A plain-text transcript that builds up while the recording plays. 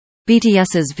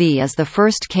BTS's V is the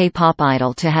first K-pop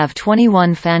idol to have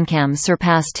 21 fancams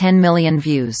surpass 10 million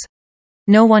views.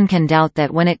 No one can doubt that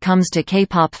when it comes to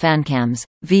K-pop fancams,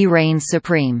 V reigns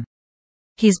supreme.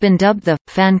 He's been dubbed the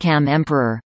Fancam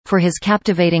Emperor for his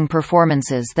captivating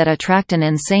performances that attract an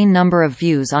insane number of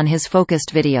views on his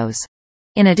focused videos.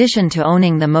 In addition to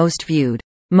owning the most viewed,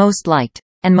 most liked,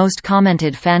 and most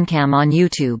commented fancam on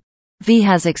YouTube, V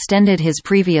has extended his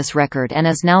previous record and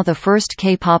is now the first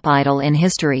K-pop idol in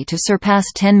history to surpass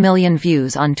 10 million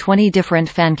views on 20 different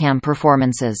fancam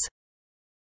performances.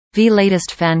 V's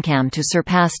latest fancam to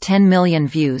surpass 10 million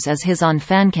views is his on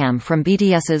fancam from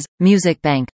BTS's Music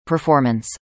Bank performance.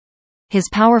 His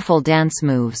powerful dance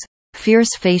moves, fierce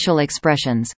facial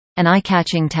expressions, and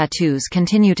eye-catching tattoos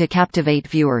continue to captivate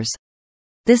viewers.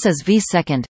 This is V's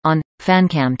second on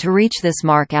fancam to reach this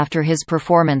mark after his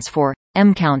performance for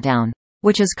Countdown,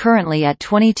 which is currently at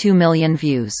 22 million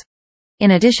views.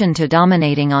 In addition to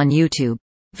dominating on YouTube,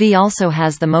 V also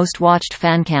has the most watched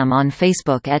fancam on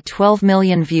Facebook at 12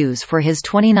 million views for his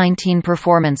 2019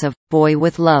 performance of Boy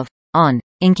With Love on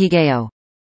Inkigayo.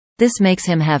 This makes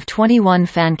him have 21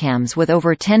 fancams with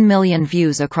over 10 million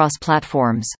views across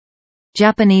platforms.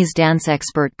 Japanese dance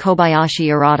expert Kobayashi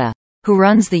Arata, who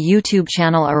runs the YouTube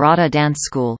channel Arata Dance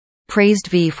School, praised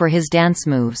V for his dance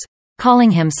moves,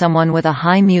 calling him someone with a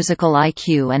high musical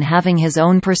IQ and having his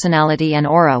own personality and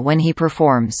aura when he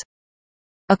performs.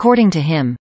 According to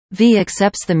him, V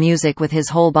accepts the music with his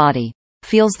whole body,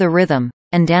 feels the rhythm,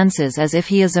 and dances as if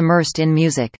he is immersed in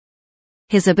music.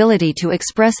 His ability to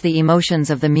express the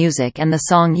emotions of the music and the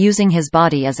song using his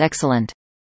body is excellent.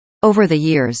 Over the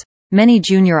years, many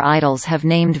junior idols have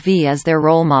named V as their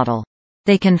role model.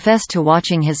 They confess to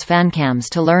watching his fancams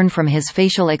to learn from his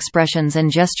facial expressions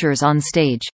and gestures on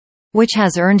stage, which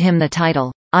has earned him the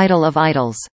title, Idol of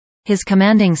Idols. His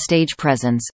commanding stage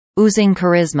presence, oozing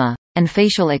charisma, and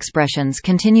facial expressions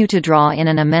continue to draw in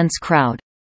an immense crowd.